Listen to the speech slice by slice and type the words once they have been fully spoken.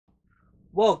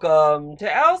Welcome to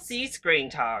LC Screen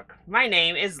Talk. My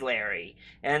name is Larry,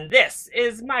 and this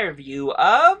is my review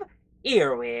of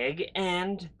Earwig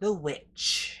and the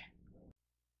Witch.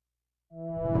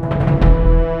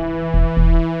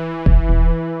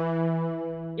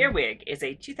 Earwig is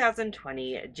a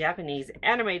 2020 Japanese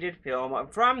animated film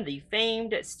from the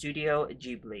famed Studio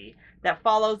Ghibli that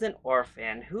follows an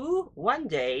orphan who one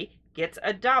day gets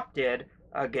adopted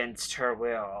against her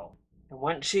will.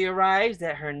 Once she arrives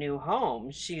at her new home,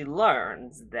 she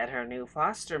learns that her new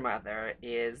foster mother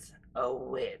is a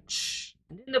witch.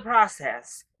 And in the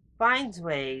process, finds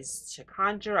ways to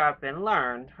conjure up and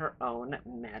learn her own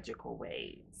magical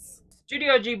ways.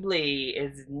 Studio Ghibli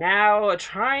is now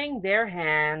trying their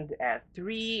hand at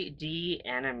 3D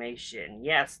animation.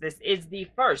 Yes, this is the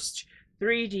first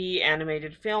 3D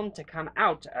animated film to come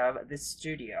out of the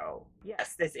studio.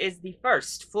 Yes, this is the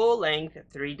first full-length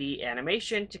 3D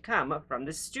animation to come from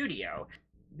the studio.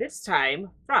 This time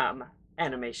from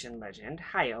animation legend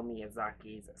Hayao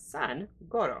Miyazaki's son,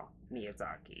 Goro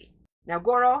Miyazaki. Now,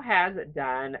 Goro has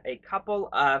done a couple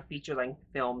of feature-length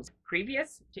films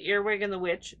previous to Earwig and the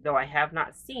Witch, though I have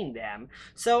not seen them,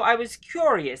 so I was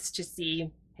curious to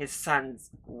see his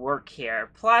son's work here.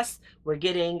 Plus, we're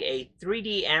getting a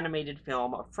 3D animated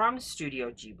film from Studio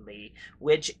Ghibli,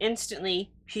 which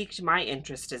instantly piqued my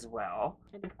interest as well.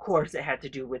 And of course, it had to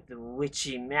do with the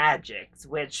witchy magics,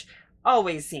 which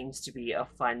always seems to be a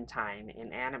fun time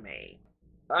in anime.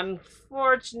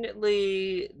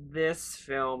 Unfortunately, this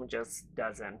film just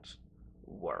doesn't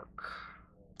work.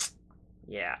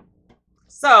 Yeah.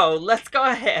 So let's go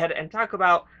ahead and talk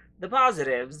about the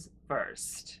positives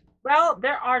first. Well,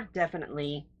 there are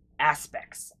definitely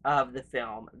aspects of the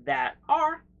film that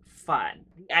are fun.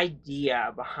 The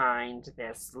idea behind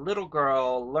this little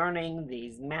girl learning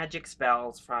these magic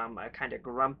spells from a kind of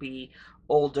grumpy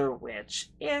older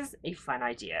witch is a fun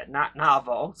idea. Not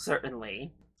novel,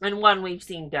 certainly, and one we've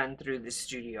seen done through the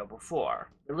studio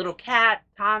before. The little cat,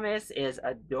 Thomas, is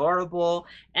adorable,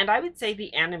 and I would say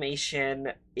the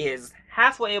animation is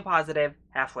halfway a positive,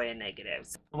 halfway a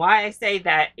negative. Why I say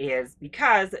that is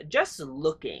because just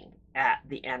looking at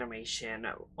the animation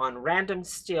on random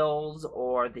stills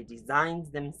or the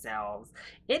designs themselves,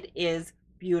 it is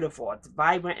beautiful. It's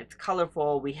vibrant, it's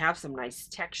colorful. We have some nice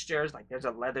textures, like there's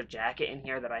a leather jacket in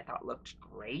here that I thought looked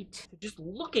great. Just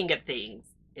looking at things,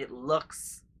 it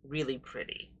looks really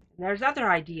pretty. There's other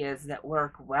ideas that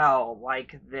work well,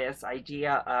 like this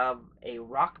idea of a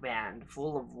rock band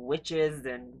full of witches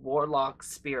and warlock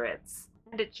spirits.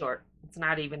 And it's short. It's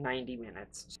not even 90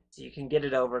 minutes, so you can get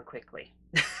it over quickly.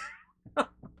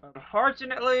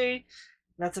 Unfortunately,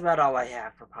 that's about all I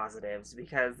have for positives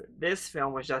because this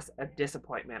film was just a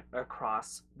disappointment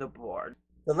across the board.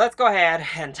 So let's go ahead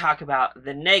and talk about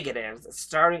the negatives,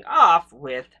 starting off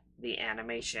with the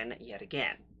animation yet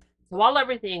again. So while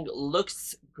everything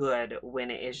looks good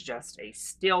when it is just a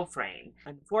still frame,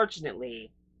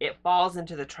 unfortunately, it falls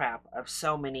into the trap of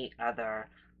so many other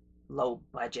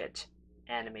low-budget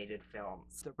animated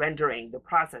films. The rendering, the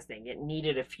processing, it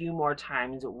needed a few more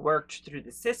times worked through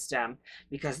the system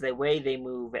because the way they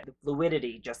move, the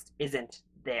fluidity just isn't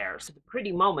there. So the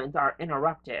pretty moments are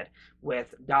interrupted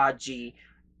with dodgy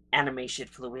animation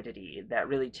fluidity that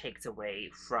really takes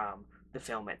away from the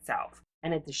film itself.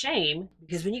 And it's a shame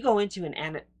because when you go into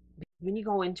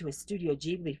a Studio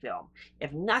Ghibli film,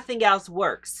 if nothing else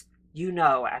works, you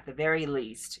know at the very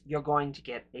least you're going to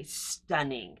get a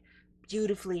stunning,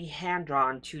 beautifully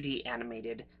hand-drawn 2D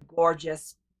animated,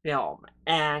 gorgeous film.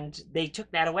 And they took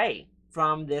that away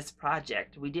from this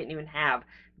project. We didn't even have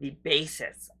the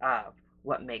basis of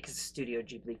what makes a Studio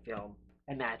Ghibli film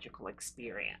a magical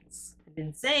experience. And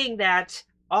in saying that,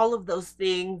 all of those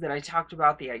things that I talked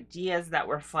about, the ideas that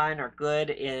were fun or good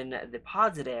in the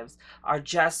positives, are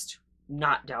just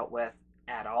not dealt with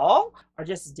at all, or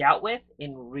just dealt with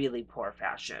in really poor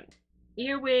fashion.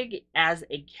 Earwig as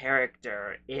a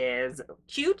character is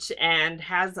cute and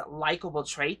has likable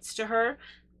traits to her,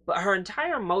 but her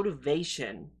entire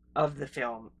motivation of the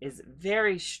film is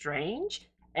very strange,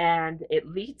 and it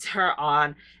leads her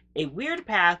on a weird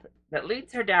path that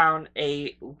leads her down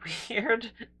a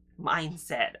weird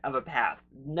mindset of a path.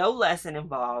 No lesson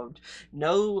involved,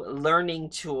 no learning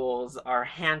tools are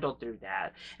handled through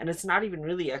that. And it's not even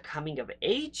really a coming of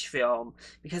age film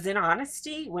because, in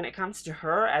honesty, when it comes to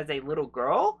her as a little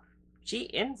girl,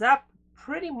 she ends up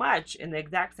pretty much in the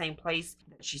exact same place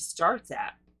that she starts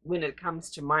at when it comes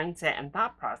to mindset and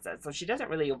thought process. So she doesn't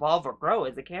really evolve or grow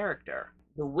as a character.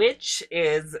 The witch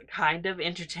is kind of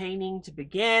entertaining to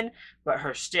begin, but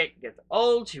her shtick gets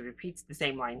old. She repeats the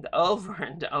same lines over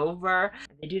and over.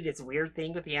 They do this weird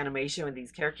thing with the animation when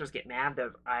these characters get mad,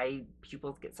 their eye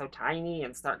pupils get so tiny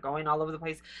and start going all over the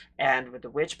place. And with the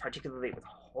witch, particularly, it was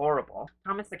horrible.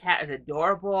 Thomas the cat is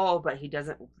adorable, but he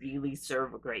doesn't really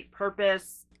serve a great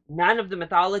purpose. None of the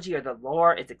mythology or the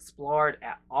lore is explored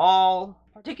at all.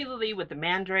 Particularly with the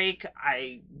Mandrake,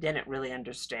 I didn't really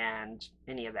understand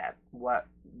any of that. What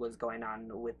was going on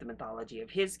with the mythology of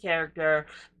his character.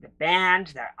 The band,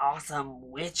 that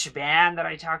awesome witch band that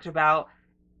I talked about,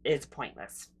 is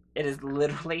pointless. It is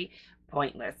literally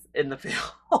pointless in the film.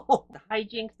 The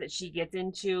hijinks that she gets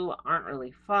into aren't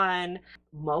really fun.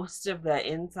 Most of the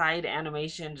inside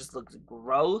animation just looks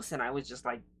gross, and I was just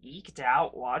like geeked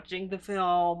out watching the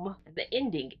film. The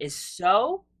ending is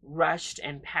so rushed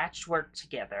and patchwork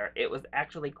together, it was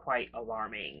actually quite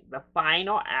alarming. The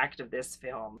final act of this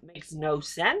film makes no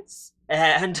sense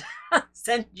and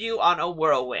sent you on a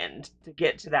whirlwind to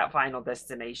get to that final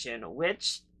destination,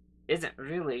 which isn't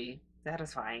really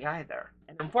satisfying either.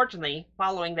 And unfortunately,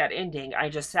 following that ending, I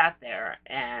just sat there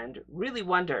and really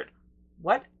wondered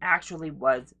what actually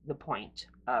was the point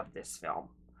of this film.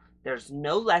 There's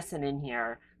no lesson in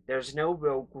here. There's no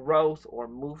real growth or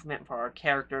movement for our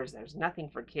characters. There's nothing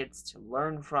for kids to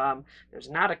learn from. There's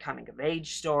not a coming of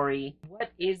age story.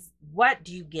 What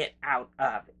do you get out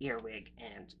of Earwig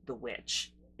and the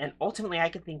Witch? And ultimately, I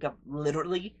could think of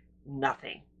literally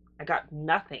nothing. I got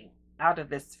nothing out of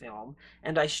this film,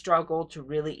 and I struggle to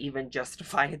really even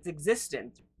justify its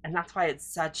existence. And that's why it's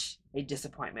such a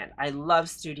disappointment. I love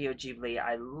Studio Ghibli.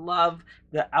 I love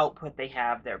the output they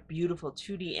have. They're beautiful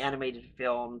 2D animated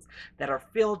films that are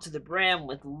filled to the brim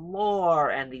with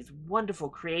lore and these wonderful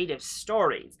creative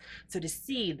stories. So to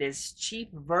see this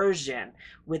cheap version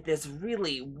with this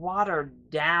really watered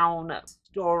down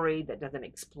story that doesn't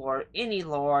explore any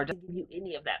lore, doesn't give you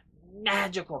any of that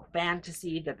magical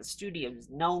fantasy that the studio is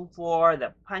known for,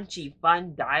 the punchy,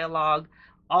 fun dialogue,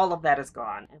 all of that is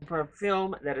gone. And for a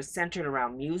film that is centered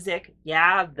around music,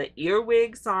 yeah, the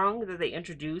Earwig song that they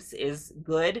introduce is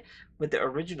good, but the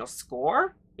original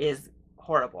score is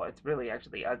horrible. It's really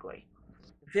actually ugly.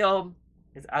 The film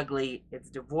is ugly, it's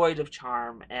devoid of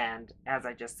charm, and as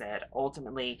I just said,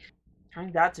 ultimately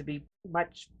turns out to be pretty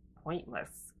much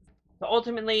pointless. So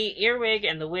ultimately, Earwig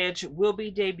and the Witch will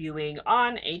be debuting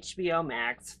on HBO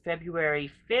Max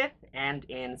February 5th and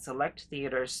in select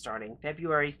theaters starting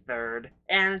February 3rd.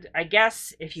 And I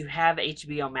guess if you have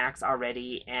HBO Max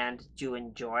already and do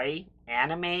enjoy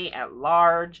anime at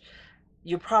large,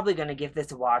 you're probably going to give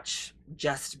this a watch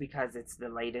just because it's the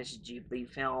latest Ghibli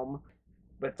film.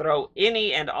 But throw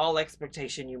any and all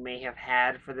expectation you may have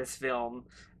had for this film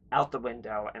out the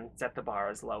window and set the bar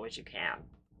as low as you can.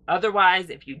 Otherwise,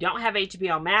 if you don't have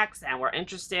HBO Max and were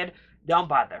interested, don't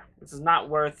bother. This is not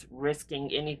worth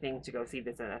risking anything to go see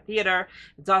this in a theater.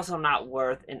 It's also not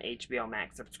worth an HBO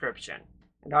Max subscription.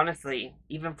 And honestly,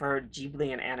 even for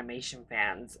Ghibli and animation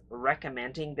fans,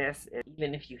 recommending this,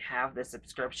 even if you have the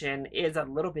subscription, is a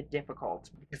little bit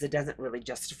difficult because it doesn't really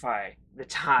justify the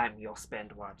time you'll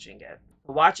spend watching it.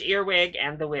 Watch Earwig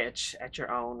and the Witch at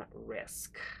your own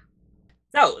risk.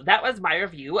 So, that was my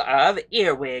review of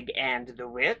Earwig and the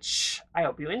Witch. I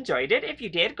hope you enjoyed it. If you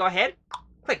did, go ahead,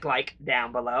 click like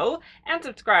down below, and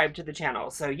subscribe to the channel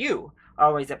so you are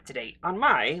always up to date on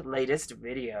my latest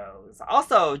videos.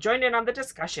 Also, join in on the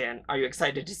discussion. Are you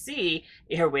excited to see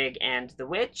Earwig and the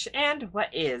Witch? And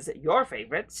what is your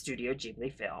favorite Studio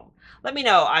Ghibli film? Let me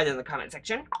know either in the comment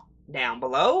section down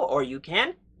below, or you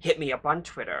can hit me up on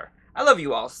Twitter. I love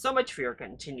you all so much for your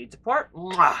continued support.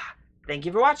 Mwah! Thank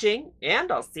you for watching,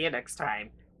 and I'll see you next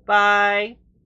time. Bye!